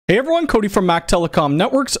Hey everyone, Cody from Mac Telecom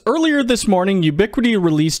Networks. Earlier this morning, Ubiquiti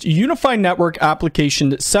released Unifi Network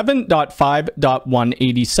Application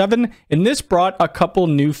 7.5.187, and this brought a couple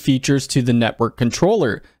new features to the network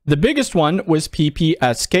controller. The biggest one was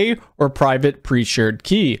PPSK, or Private Pre-Shared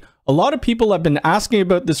Key. A lot of people have been asking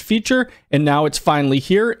about this feature, and now it's finally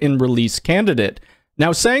here in Release Candidate.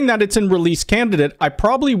 Now, saying that it's in Release Candidate, I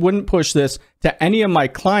probably wouldn't push this to any of my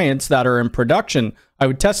clients that are in production. I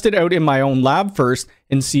would test it out in my own lab first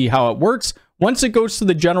and see how it works. Once it goes to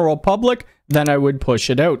the general public, then I would push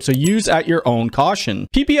it out. So use at your own caution.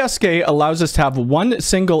 PPSK allows us to have one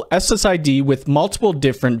single SSID with multiple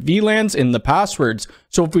different VLANs in the passwords.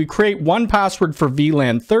 So if we create one password for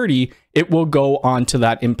VLAN 30, it will go onto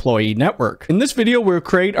that employee network. In this video, we'll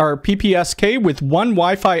create our PPSK with one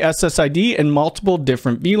Wi-Fi SSID and multiple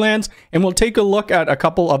different VLANs, and we'll take a look at a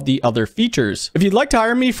couple of the other features. If you'd like to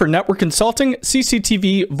hire me for network consulting,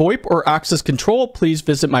 CCTV, VoIP, or access control, please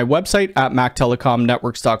visit my website at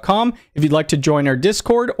mactelecomnetworks.com. If you'd like to join our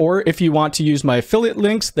Discord, or if you want to use my affiliate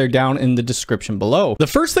links, they're down in the description below. The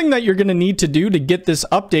first thing that you're going to need to do to get this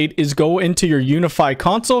update is go into your Unifi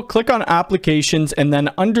console, click on Applications, and then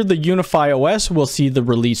under the Unifi OS, we'll see the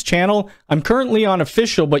release channel. I'm currently on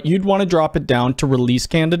official, but you'd want to drop it down to Release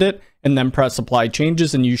Candidate and then press Apply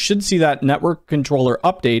Changes, and you should see that network controller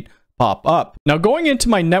update pop up. Now, going into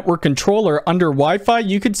my network controller under Wi-Fi,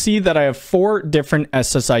 you could see that I have 4 different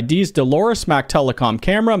SSIDs: Dolores, Mac Telecom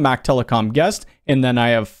Camera, Mac Telecom Guest, and then I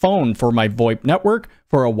have Phone for my VoIP network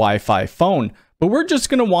for a Wi-Fi phone. But we're just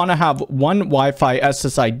going to want to have one Wi-Fi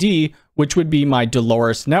SSID, which would be my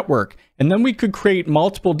Dolores network. And then we could create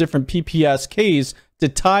multiple different PPSKs to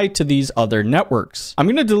tie to these other networks. I'm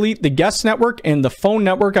going to delete the guest network and the phone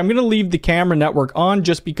network. I'm going to leave the camera network on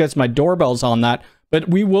just because my doorbell's on that, but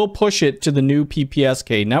we will push it to the new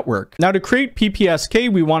PPSK network. Now, to create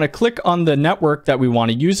PPSK, we want to click on the network that we want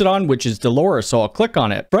to use it on, which is Dolores. So I'll click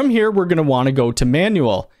on it. From here, we're going to want to go to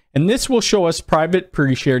Manual. And this will show us Private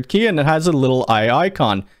Pre-Shared Key, and it has a little eye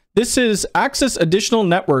icon. This is access additional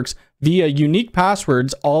networks via unique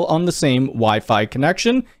passwords all on the same Wi-Fi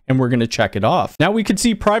connection, and we're going to check it off. Now we can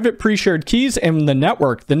see private pre-shared keys and the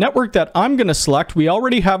network. The network that I'm going to select, we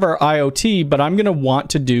already have our IoT, but I'm going to want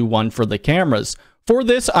to do one for the cameras. For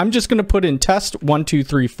this, I'm just going to put in test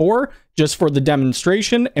 1234 just for the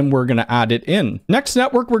demonstration, and we're going to add it in. Next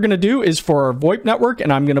network we're going to do is for our VoIP network,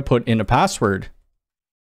 and I'm going to put in a password.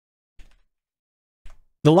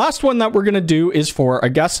 The last one that we're going to do is for a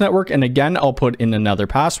guest network, and again, I'll put in another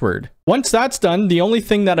password. Once that's done, the only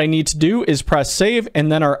thing that I need to do is press save,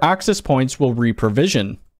 and then our access points will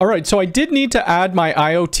re-provision. All right, so I did need to add my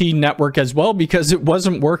IoT network as well because it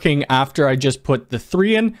wasn't working after I just put the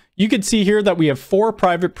 3 in. You can see here that we have 4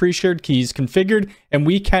 private pre-shared keys configured, and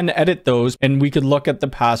we can edit those, and we could look at the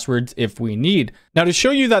passwords if we need. Now, to show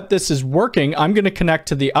you that this is working, I'm going to connect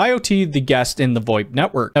to the IoT, the guest, and the VoIP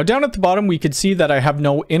network. Now, down at the bottom, we can see that I have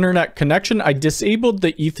no internet connection. I disabled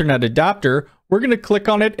the Ethernet adapter. We're going to click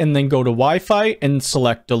on it and then go to Wi-Fi and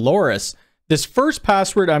select Dolores. This first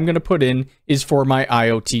password I'm going to put in is for my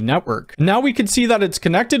IoT network. Now we can see that it's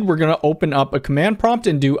connected. We're going to open up a command prompt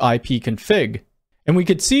and do ipconfig. And we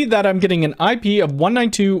could see that I'm getting an IP of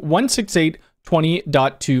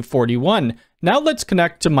 192.168.20.241. Now let's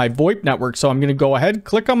connect to my VoIP network. So I'm going to go ahead,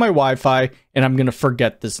 click on my Wi-Fi, and I'm going to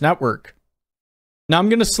forget this network. Now I'm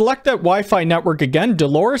going to select that Wi-Fi network again,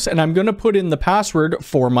 Dolores, and I'm going to put in the password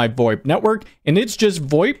for my VoIP network, and it's just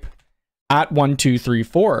VoIP at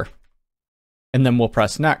 1234. And then we'll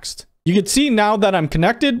press next. You can see now that I'm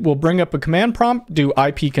connected, we'll bring up a command prompt, do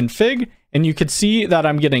ipconfig, and you can see that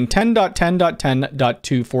I'm getting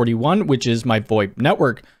 10.10.10.241, which is my VoIP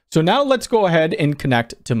network. So now let's go ahead and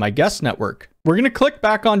connect to my guest network. We're going to click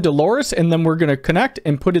back on Dolores, and then we're going to connect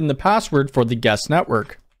and put in the password for the guest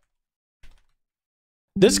network.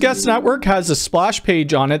 This guest network has a splash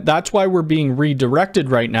page on it. That's why we're being redirected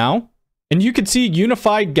right now. And you can see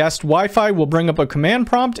Unified Guest Wi-Fi will bring up a command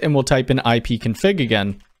prompt, and we'll type in ipconfig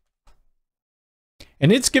again.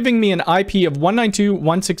 And it's giving me an IP of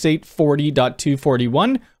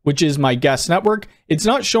 192.168.40.241, which is my guest network. It's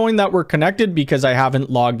not showing that we're connected because I haven't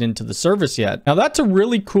logged into the service yet. Now that's a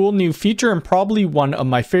really cool new feature and probably one of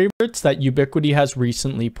my favorites that Ubiquiti has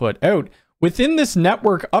recently put out. Within this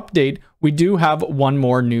network update, we do have one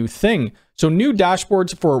more new thing. So new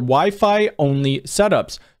dashboards for Wi-Fi only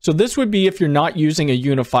setups. So this would be if you're not using a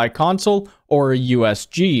Unifi console or a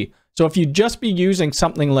USG. So if you just be using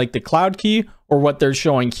something like the Cloud Key, or what they're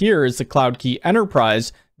showing here is the Cloud Key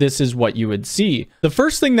Enterprise, this is what you would see. The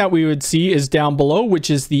first thing that we would see is down below, which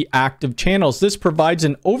is the active channels. This provides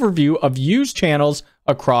an overview of used channels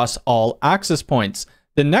across all access points.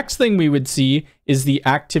 The next thing we would see is the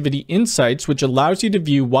Activity Insights, which allows you to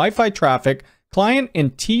view Wi-Fi traffic, client,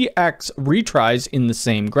 and TX retries in the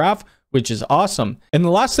same graph, which is awesome. And the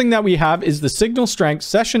last thing that we have is the signal strength,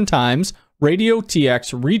 session times, radio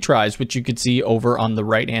TX retries, which you could see over on the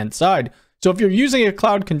right-hand side. So if you're using a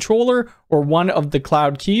cloud controller or one of the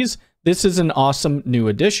cloud keys, this is an awesome new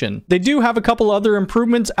addition. They do have a couple other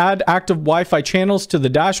improvements: add active Wi-Fi channels to the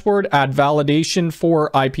dashboard, add validation for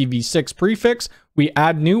IPv6 prefix. We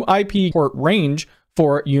add new IP port range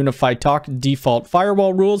for Unifi Talk default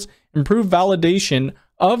firewall rules, improve validation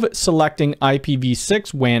of selecting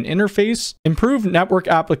IPv6 WAN interface, improve network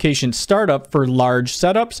application startup for large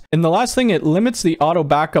setups, and the last thing, it limits the auto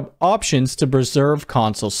backup options to preserve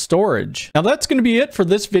console storage. Now that's going to be it for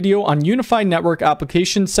this video on Unifi Network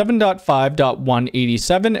Application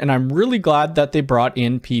 7.5.187, and I'm really glad that they brought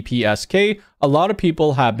in PPSK. A lot of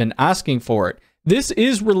people have been asking for it. This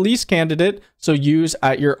is release candidate, so use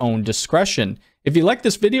at your own discretion. If you like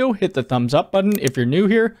this video, hit the thumbs up button. If you're new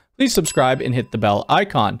here, please subscribe and hit the bell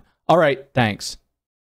icon. All right, thanks.